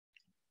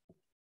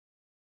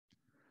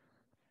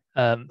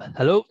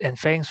Hello, and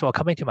thanks for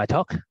coming to my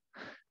talk.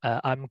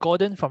 I'm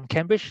Gordon from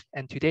Cambridge,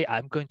 and today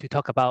I'm going to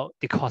talk about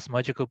the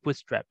cosmological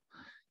bootstrap.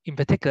 In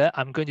particular,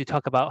 I'm going to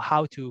talk about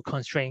how to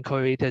constrain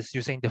correlators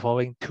using the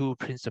following two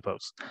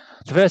principles.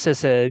 The first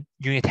is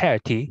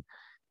unitarity,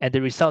 and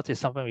the result is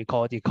something we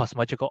call the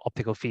cosmological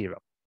optical theorem.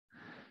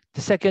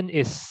 The second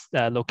is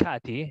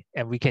locality,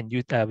 and we can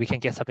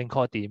get something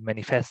called the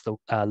manifest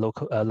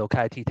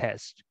locality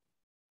test.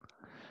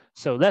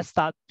 So let's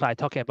start by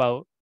talking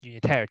about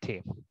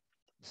unitarity.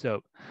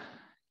 So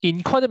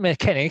in quantum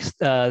mechanics,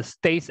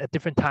 states at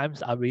different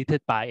times are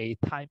related by a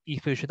time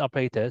effusion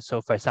operator.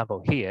 So for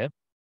example, here,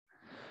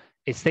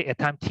 a state at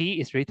time t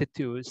is related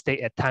to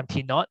state at time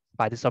t naught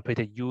by this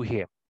operator u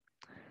here.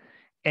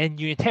 And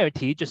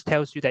unitarity just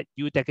tells you that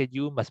u dagger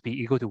u must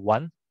be equal to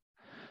 1.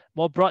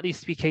 More broadly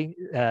speaking,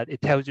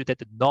 it tells you that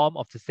the norm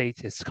of the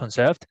state is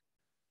conserved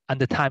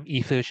under time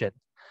effusion.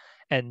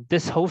 And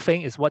this whole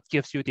thing is what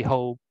gives you the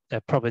whole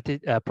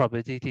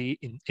probability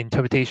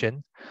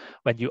interpretation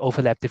when you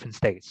overlap different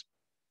states.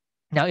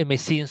 Now, it may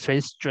seem very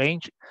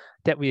strange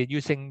that we are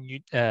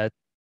using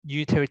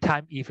unitary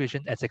time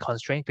effusion as a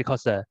constraint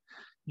because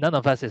none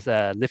of us is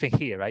living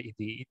here, right? In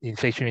the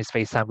inflationary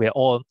space-time,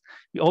 all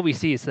we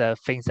see is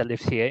things that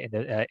live here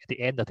at the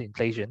end of the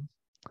inflation,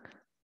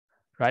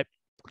 right?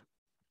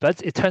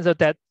 But it turns out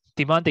that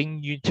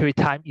demanding unitary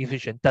time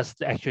effusion does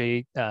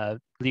actually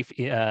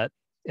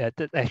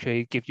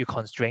actually give you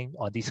constraint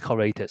on these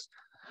correlators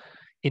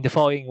in the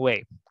following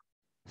way.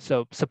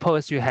 So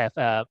suppose you have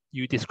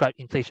you describe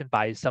inflation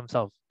by some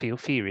sort of field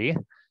theory,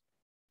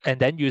 and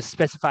then you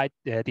specify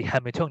the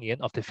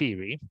Hamiltonian of the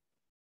theory.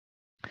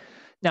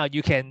 Now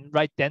you can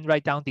write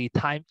down the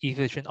time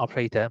effusion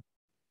operator.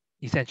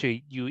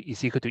 Essentially, u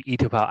is equal to e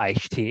to the power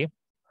iht,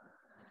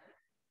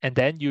 and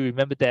then you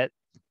remember that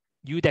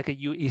u dagger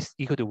u is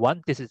equal to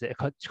 1. This is the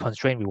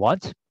constraint we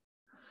want.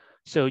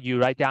 So you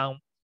write down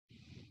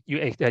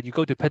you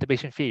go to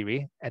perturbation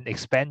theory and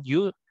expand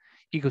u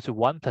equal to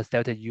 1 plus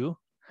delta u.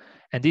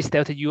 And these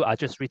delta u are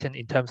just written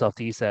in terms of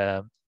these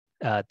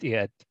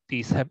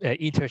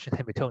interaction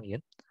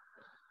Hamiltonian.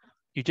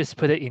 You just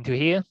put it into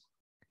here,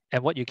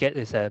 and what you get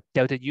is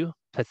delta u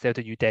plus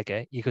delta u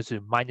dagger equals to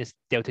minus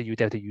delta u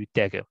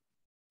dagger.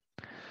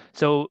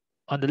 So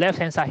on the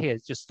left-hand side here,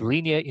 it's just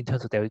linear in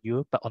terms of delta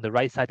u, but on the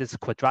right side, it's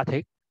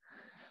quadratic.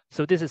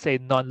 So this is a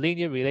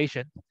nonlinear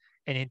relation,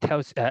 and it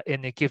tells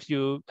and it gives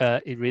you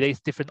it relates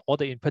different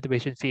order in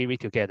perturbation theory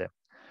together.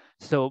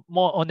 So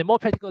on the more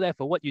practical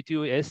level, what you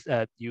do is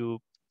you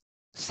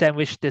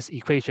sandwich this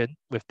equation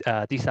with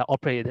these are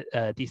operated,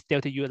 these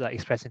delta u are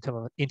expressed in terms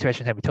of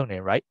interaction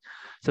Hamiltonian, right?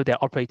 So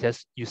they're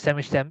operators. You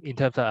sandwich them in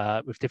terms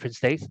of with different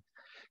states,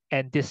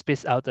 and this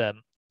spits out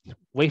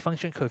wave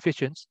function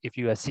coefficients. If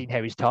you have seen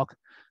Harry's talk,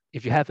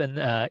 if you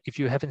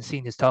haven't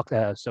seen his talk,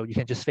 so you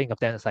can just think of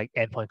them as like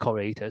endpoint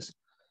correlators.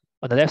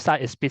 On the left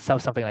side, it spits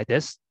out something like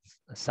this: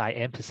 psi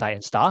n plus psi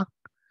n star.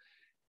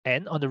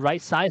 And on the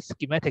right side,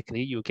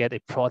 schematically, you get a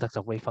product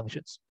of wave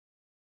functions,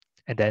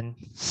 and then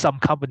some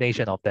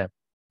combination of them.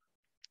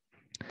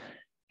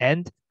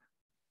 And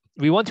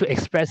we want to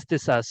express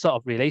this sort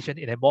of relation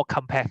in a more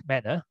compact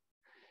manner.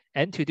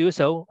 And to do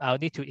so, I'll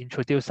need to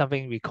introduce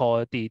something we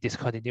call the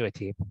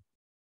discontinuity.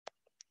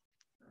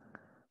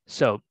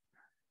 So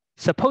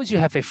suppose you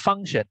have a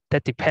function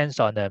that depends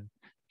on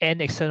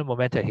n external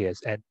momenta here.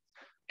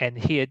 And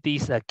here,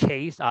 these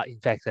k's are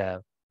in fact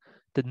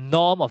the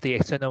norm of the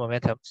external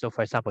momentum. So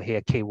for example,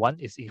 here k1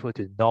 is equal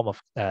to the norm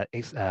of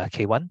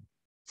k1,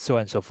 so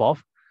on and so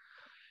forth.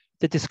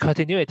 The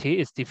discontinuity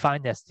is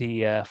defined as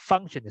the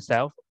function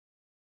itself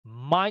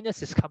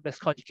minus its complex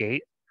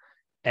conjugate,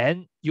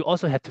 and you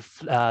also have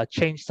to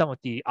change some of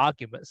the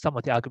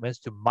arguments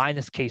to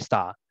minus k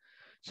star.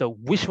 So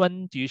which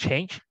one do you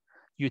change?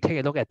 You take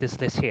a look at this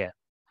list here.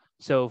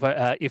 So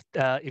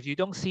if you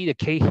don't see the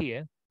k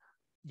here,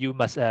 you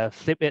must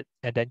flip it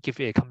and then give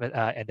it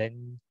a and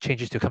then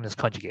change it to complex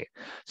conjugate.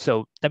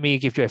 So let me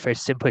give you a very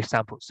simple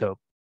example. So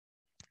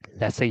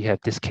let's say you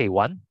have this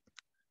k1,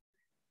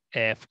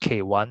 f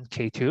k1,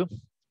 k2.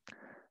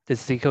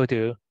 This is equal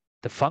to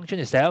the function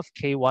itself,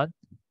 k1,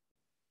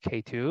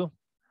 k2,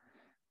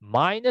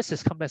 minus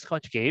its complex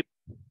conjugate,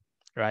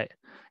 right?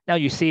 Now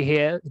you see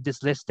here in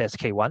this list, there's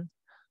k1.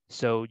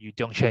 So you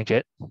don't change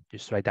it,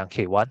 just write down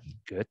k1,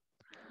 good.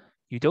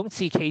 You don't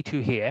see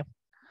k2 here,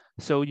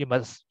 so you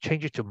must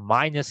change it to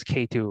minus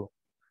k2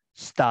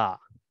 star.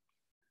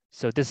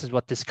 So this is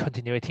what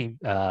discontinuity,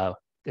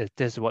 this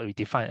is what we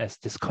define as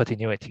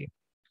discontinuity.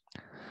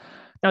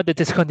 Now the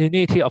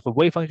discontinuity of a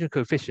wave function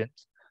coefficient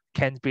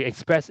can be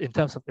expressed in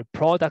terms of the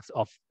products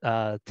of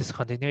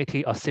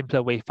discontinuity of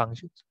simpler wave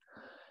functions.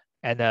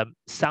 And it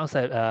sounds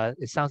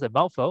a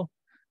mouthful,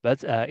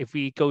 but if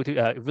we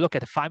look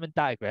at the Feynman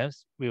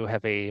diagrams, we will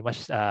have a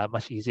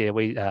much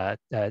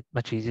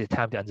easier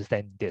time to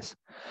understand this.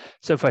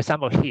 So for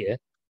example, here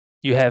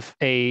you have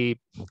a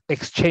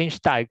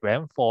exchange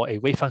diagram for a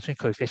wave function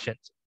coefficient.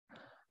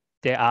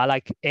 There are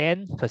like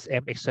n plus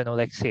m external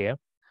legs here,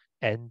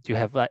 and you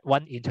have like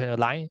one internal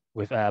line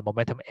with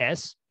momentum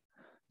s.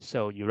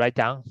 So you write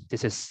down,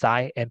 this is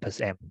psi n plus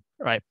m,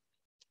 right?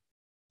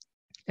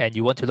 And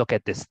you want to look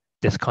at this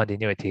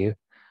discontinuity,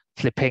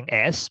 flipping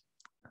s.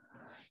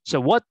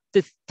 So what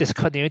this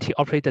discontinuity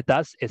operator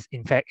does is,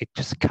 in fact, it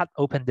just cut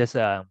open this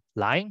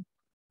line,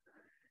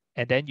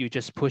 and then you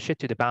just push it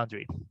to the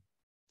boundary.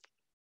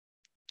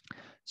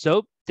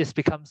 So this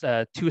becomes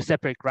two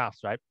separate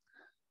graphs, right?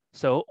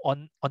 So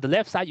on the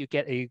left side, you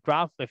get a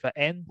graph with an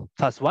n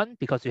plus 1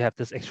 because you have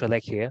this extra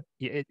leg here.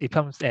 It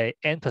becomes a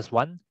n plus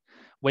 1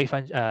 wave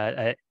function,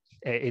 a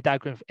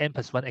diagram of n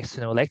plus 1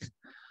 external legs.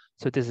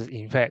 So this is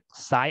in fact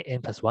psi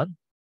n plus 1.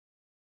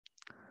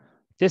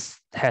 This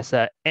has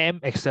a m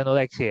external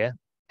legs here,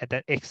 and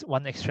then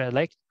one external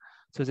leg.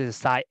 So this is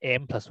psi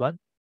m plus 1.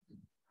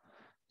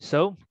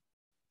 So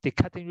the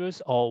cutting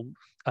rules, or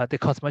the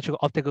cosmological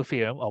optical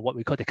theorem, or what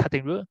we call the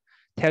cutting rule,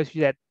 tells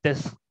you that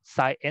this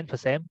psi n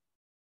plus m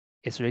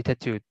is related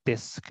to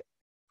disk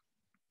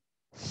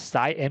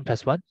psi n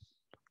plus 1,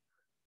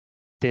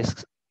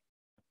 disk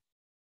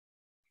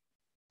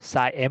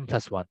psi m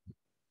plus 1.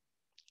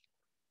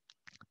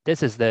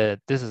 This is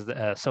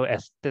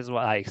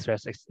what I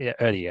expressed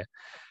earlier.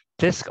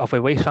 Disk of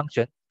a wave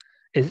function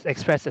is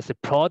expressed as a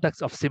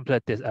product of simpler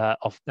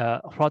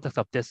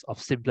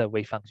simpler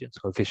wave functions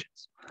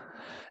coefficients.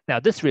 Now,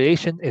 this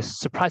relation is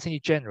surprisingly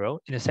general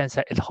in the sense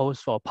that it holds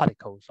for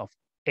particles of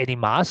any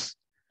mass.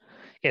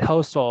 It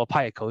holds for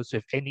particles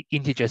with any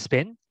integer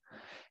spin,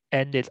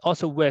 and it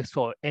also works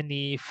for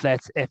any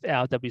flat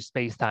FLW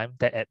spacetime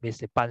that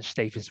admits a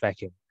Bunch-Davies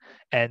vacuum.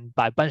 And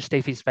by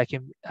Bunch-Davies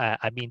vacuum,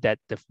 I mean that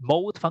the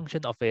mode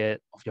function of your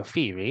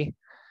theory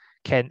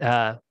can,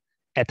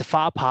 at the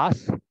far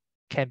path,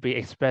 can be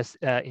expressed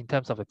in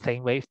terms of a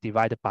plane wave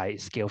divided by a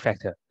scale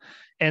factor.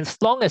 And as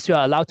long as you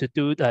are allowed to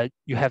do,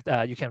 you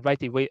can write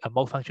the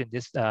mode function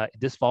in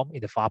this form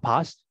in the far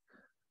past.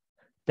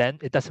 Then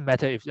it doesn't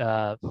matter if,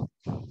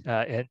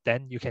 and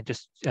then you can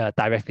just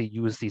directly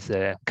use these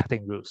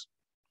cutting rules.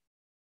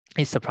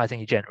 It's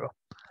surprisingly general.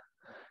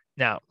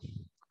 Now,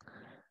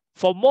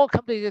 for more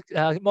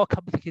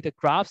complicated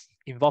graphs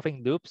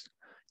involving loops,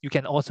 you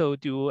can also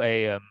do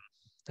a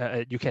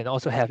you can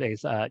also have a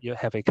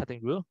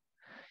cutting rule,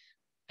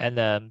 and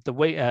the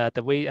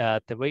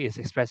way it's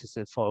expressed is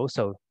as follows.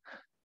 So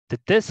the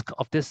disk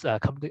of this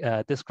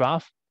this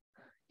graph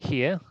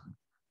here,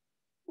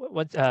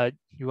 once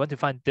you want to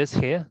find this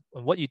here,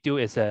 and what you do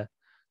is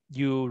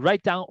you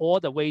write down all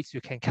the ways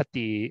you can cut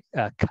the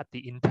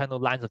internal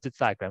lines of this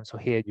diagram. So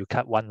here you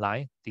cut one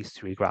line, these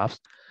three graphs.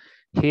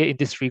 Here in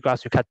these three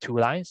graphs, you cut two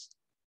lines,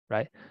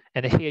 right?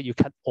 And here you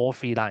cut all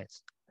three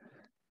lines.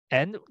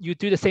 And you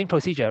do the same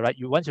procedure, right?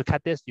 Once you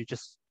cut this, you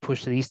just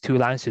push these two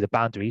lines to the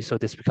boundary. So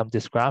this becomes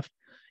this graph.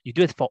 You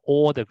do it for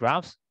all the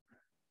graphs.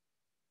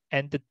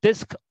 And the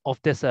disk of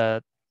this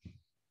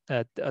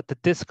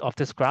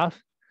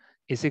graph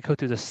is equal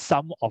to the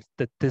sum of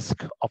the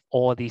disk of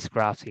all these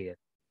graphs here.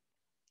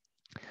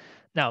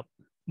 Now,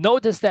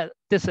 notice that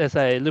this is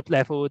a loop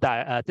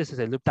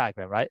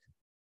diagram, right?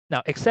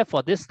 Now, except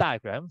for this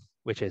diagram,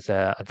 which is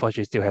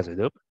unfortunately still has a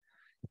loop,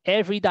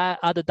 every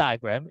other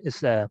diagram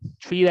is a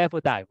three-level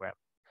diagram.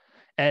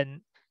 And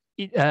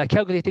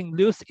calculating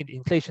loops in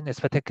inflation is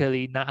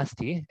particularly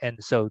nasty.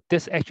 And so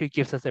this actually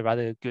gives us a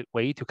rather good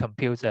way to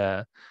compute,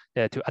 to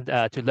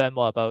learn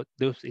more about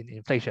loops in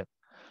inflation.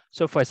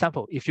 So for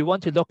example, if you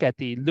want to look at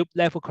the loop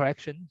level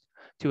correction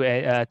to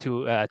a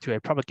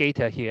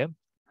propagator here,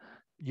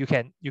 you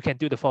can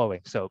do the following.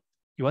 So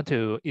you want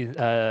to,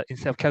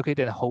 instead of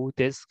calculating a whole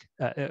disk,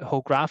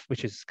 whole graph,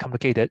 which is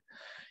complicated,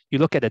 you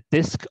look at the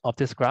disk of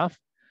this graph.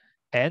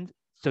 And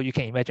so you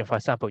can imagine, for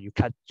example, you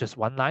cut just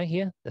one line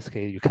here. Let's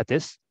say you cut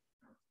this.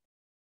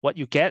 What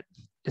you get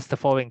is the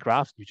following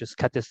graph. You just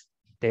cut this.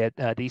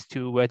 These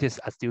two vertices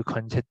are still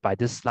connected by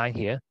this line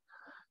here.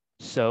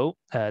 So,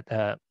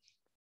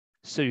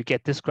 so you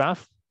get this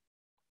graph.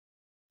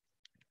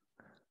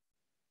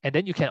 And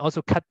then you can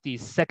also cut the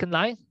second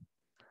line,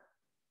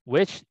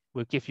 which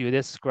will give you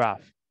this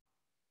graph.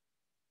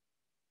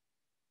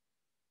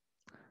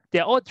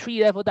 They're all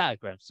three-level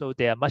diagrams, so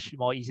they are much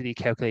more easily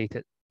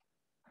calculated.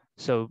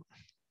 So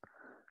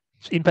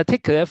in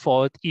particular,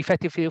 for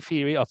effective field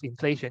theory of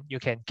inflation, you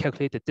can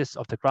calculate the disk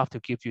of the graph to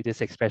give you this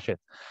expression.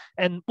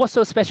 And what's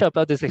so special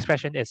about this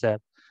expression is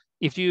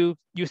if you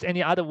use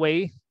any other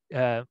way,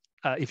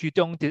 if you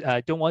don't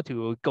want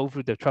to go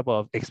through the trouble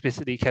of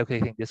explicitly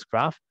calculating this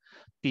graph,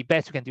 the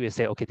best you can do is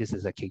say, okay, this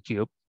is a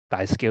K-cube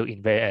by scale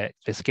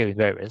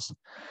invariance.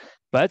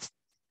 But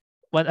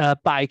when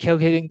by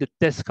calculating the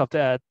disk of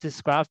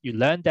this graph, you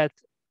learn that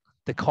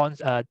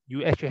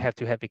you actually have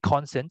to have a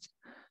constant,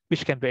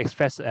 which can be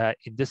expressed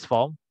in this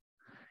form,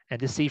 and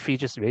the C3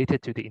 just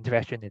related to the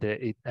interaction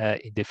in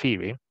the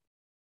theory.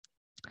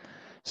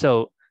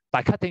 So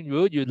by cutting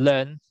rule, you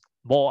learn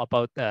more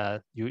about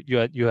you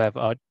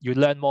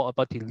learn more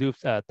about the loop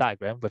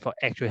diagram without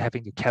actually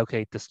having to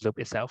calculate this loop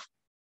itself.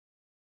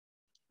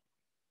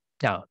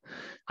 Now,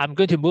 I'm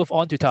going to move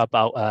on to talk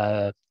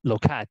about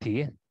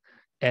locality,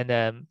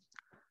 and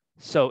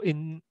so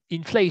in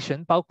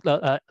inflation, bulk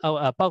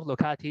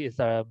locality is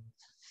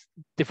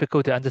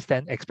difficult to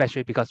understand,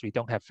 especially because we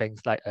don't have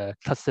things like a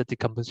cluster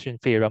decomposition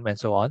theorem and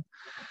so on.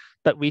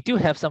 But we do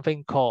have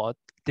something called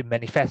the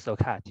manifest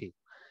locality.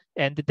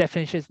 And the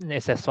definition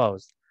is as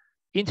follows.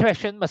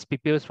 Interaction must be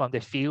built from the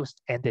fields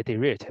and the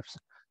derivatives.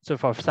 So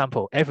for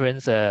example,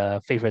 everyone's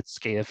favorite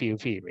scalar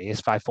field theory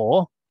is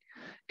phi4.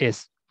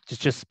 Is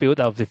just built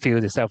out of the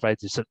field itself, right?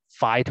 It's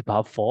phi to the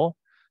power 4.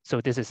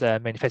 So this is a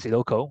manifestly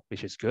local,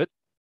 which is good.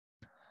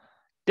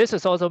 This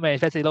is also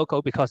manifestly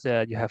local because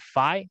you have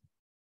phi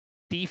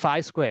d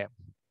phi squared.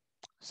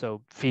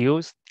 So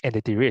fields and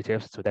the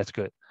derivatives, so that's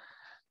good.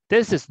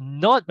 This is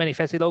not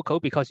manifestly local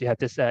because you have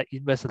this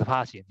inverse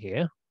Laplacian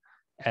here.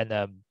 And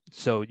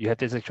so you have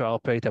this extra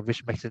operator,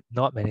 which makes it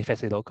not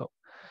manifestly local.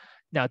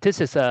 Now, this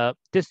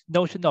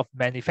notion of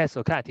manifest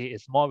locality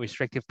is more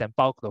restrictive than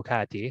bulk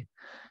locality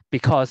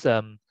because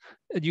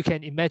you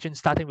can imagine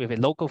starting with a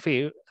local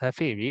field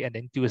theory and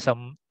then do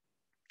some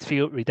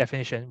field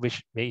redefinition,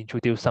 which may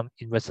introduce some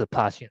inverse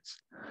Laplacians.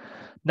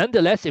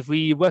 Nonetheless, if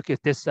we work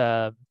with this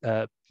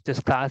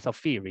class of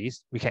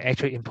theories, we can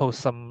actually impose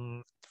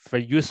some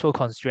very useful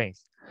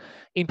constraints.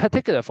 In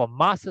particular, for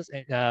masses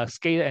and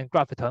scalar and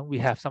graviton, we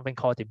have something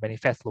called the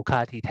manifest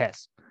locality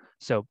test.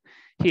 So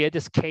here,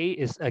 this K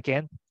is,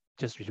 again,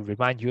 just to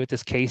remind you,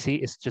 this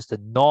Kc is just the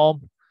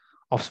norm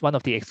of one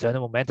of the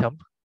external momentum,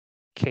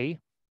 K.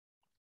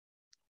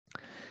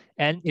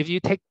 And if you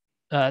take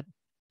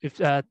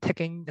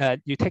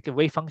you take a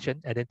wave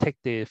function and then take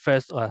the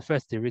first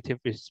derivative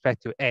with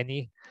respect to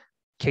any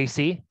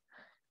Kc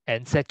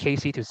and set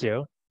Kc to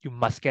 0, you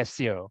must get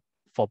 0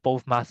 for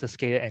both massless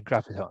scalar and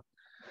graviton.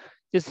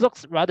 This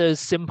looks rather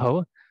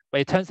simple,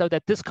 but it turns out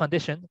that this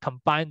condition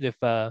combined with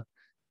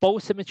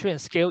both symmetry and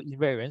scale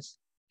invariance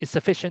is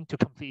sufficient to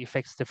completely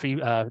fix the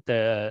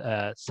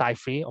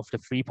psi3 of the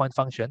 3-point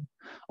function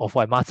of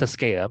y massless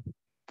scalar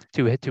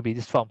to be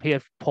this form.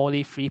 Here,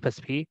 poly 3 plus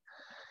p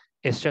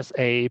is just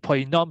a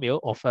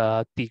polynomial of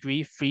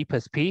degree 3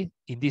 plus p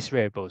in these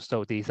variables.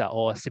 So these are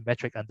all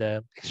symmetric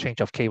under exchange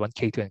of k1,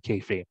 k2, and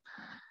k3.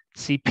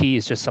 Cp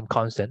is just some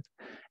constant.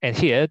 And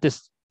here,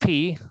 this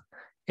p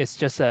is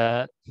just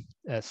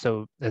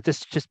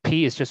this just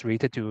p is just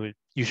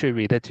usually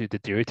related to the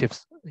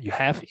derivatives you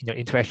have in your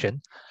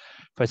interaction.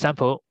 For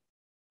example,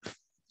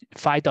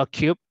 phi dot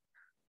cube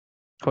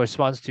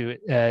corresponds to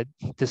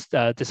this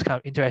kind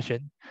of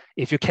interaction.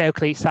 If you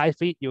calculate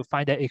psi3, you'll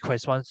find that it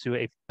corresponds to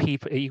a p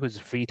equals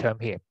 3 term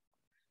here.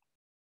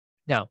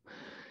 Now,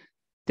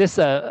 this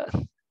I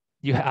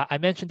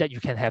mentioned that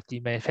you can have the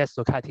manifest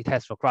locality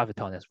test for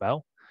graviton as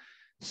well.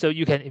 So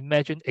you can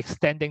imagine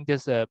extending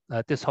this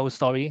this whole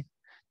story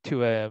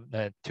to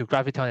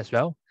graviton as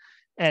well.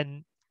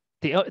 And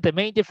the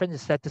main difference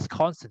is that this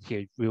constant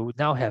here will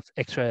now have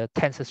extra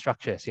tensor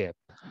structures here.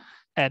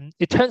 And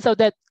it turns out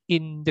that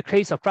in the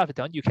case of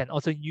graviton, you can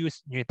also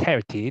use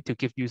unitarity to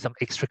give you some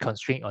extra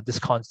constraint on this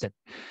constant.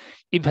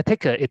 In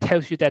particular, it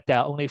tells you that there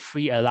are only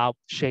 3 allowed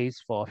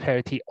shades for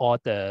parity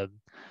order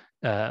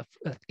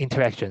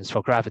interactions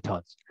for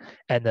gravitons.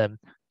 And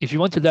if you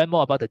want to learn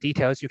more about the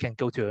details, you can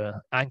go to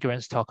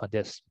Angeren's talk on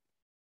this.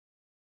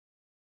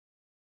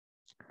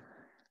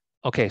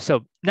 Okay,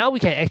 so now we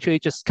can actually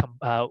just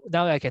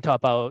now I can talk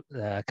about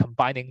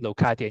combining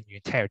locality and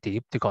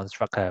unitarity to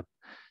construct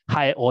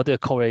higher order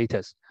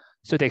correlators.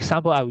 So the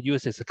example I will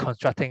use is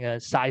constructing a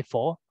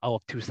psi4 out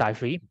of 2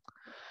 psi3.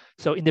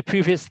 So in the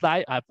previous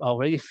slide, I've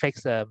already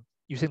fixed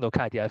using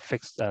locality. I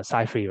fixed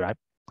psi3, right?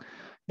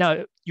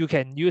 Now you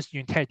can use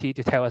unitarity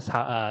to tell us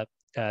how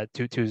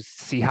to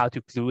see how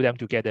to glue them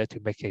together to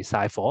make a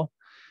psi4.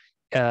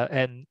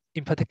 And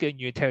in particular,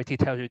 unitarity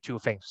tells you 2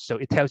 things. So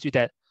it tells you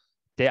that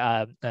it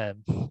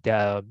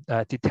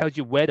tells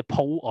you where the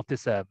pole of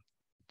this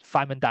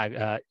Feynman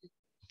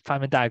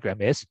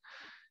diagram is.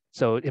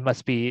 So it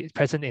must be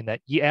present in the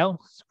EL,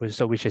 which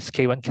is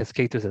K1 plus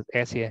K2 plus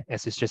S here.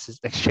 S is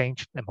just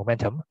exchange and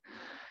momentum.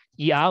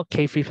 ER,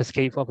 K3 plus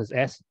K4 plus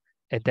S.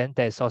 And then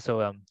there's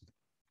also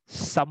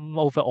sum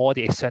over all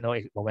the external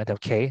momentum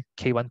K,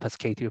 K1 plus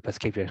K2 plus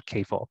K3 plus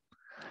K4.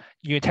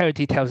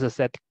 Unitarity tells us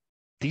that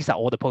these are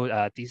all the poles.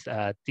 These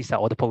are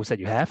all the poles that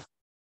you have.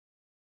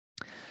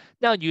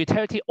 Now,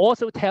 unitarity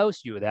also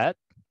tells you that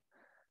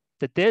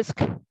the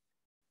disk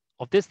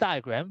of this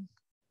diagram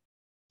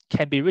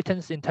can be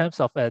written in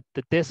terms of the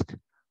disk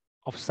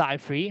of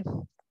psi3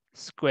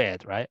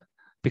 squared, right?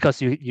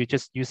 Because you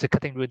just use the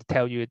cutting rule to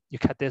tell you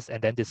cut this,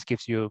 and then this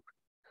gives you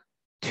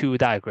 2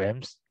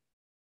 diagrams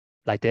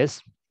like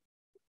this,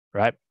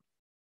 right?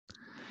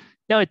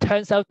 Now it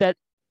turns out that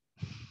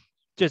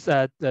just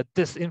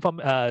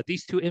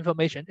these 2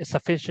 information is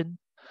sufficient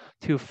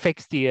to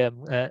fix the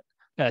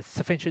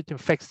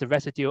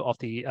residue of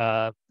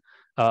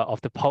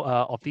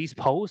these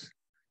poles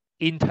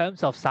in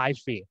terms of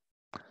psi3.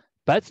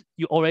 But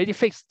you already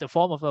fixed the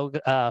form of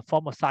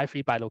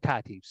psi3 by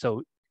locality.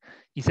 So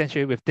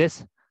essentially, with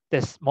this,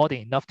 there's more than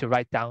enough to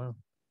write down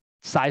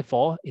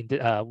psi4 in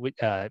the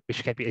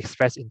which can be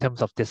expressed in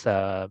terms of this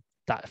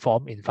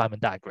form in Feynman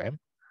diagram.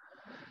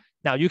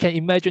 Now you can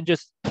imagine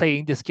just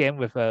playing this game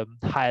with a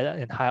higher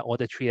and higher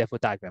order 3-level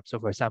diagram. So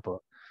for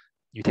example,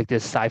 you take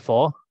this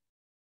psi4,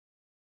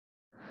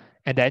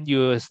 And then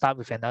you start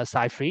with another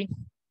psi3.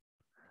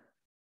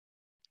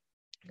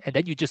 And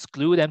then you just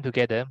glue them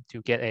together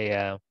to get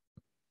a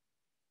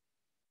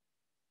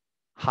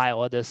high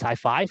order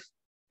psi5.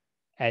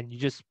 And you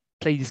just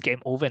play this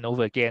game over and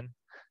over again.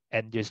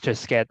 And you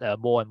just get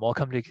more and more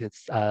complicated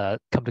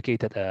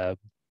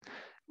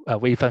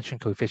wave function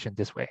coefficient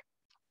this way.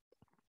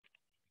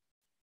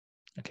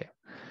 Okay.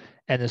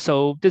 And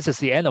so this is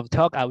the end of the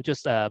talk. I will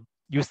just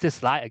use this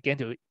slide again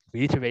to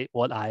reiterate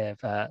what I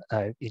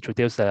have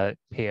introduced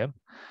here.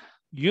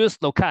 Use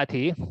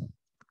locality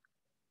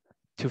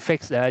to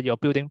fix your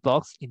building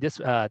blocks in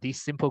this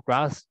these simple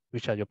graphs,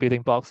 which are your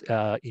building blocks.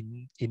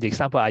 In the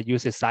example, I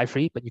use is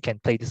psi3, but you can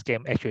play this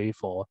game actually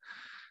for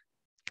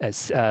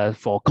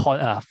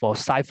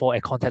psi4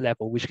 at contact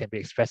level, which can be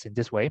expressed in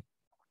this way,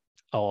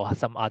 or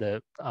some other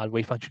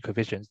wave function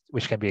coefficients,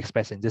 which can be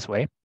expressed in this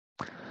way.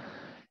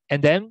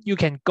 And then you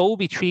can go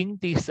between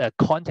these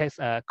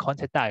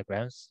contact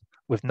diagrams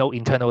with no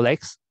internal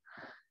legs,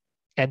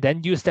 and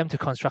then use them to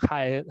construct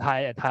high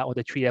and high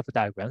order tree level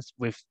diagrams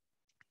with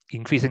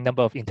increasing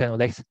number of internal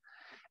legs.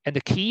 And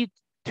the key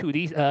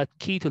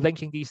to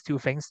linking these two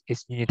things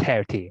is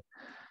unitarity,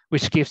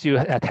 which gives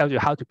you tells you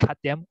how to cut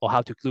them or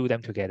how to glue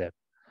them together.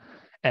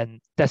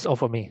 And that's all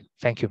for me.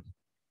 Thank you.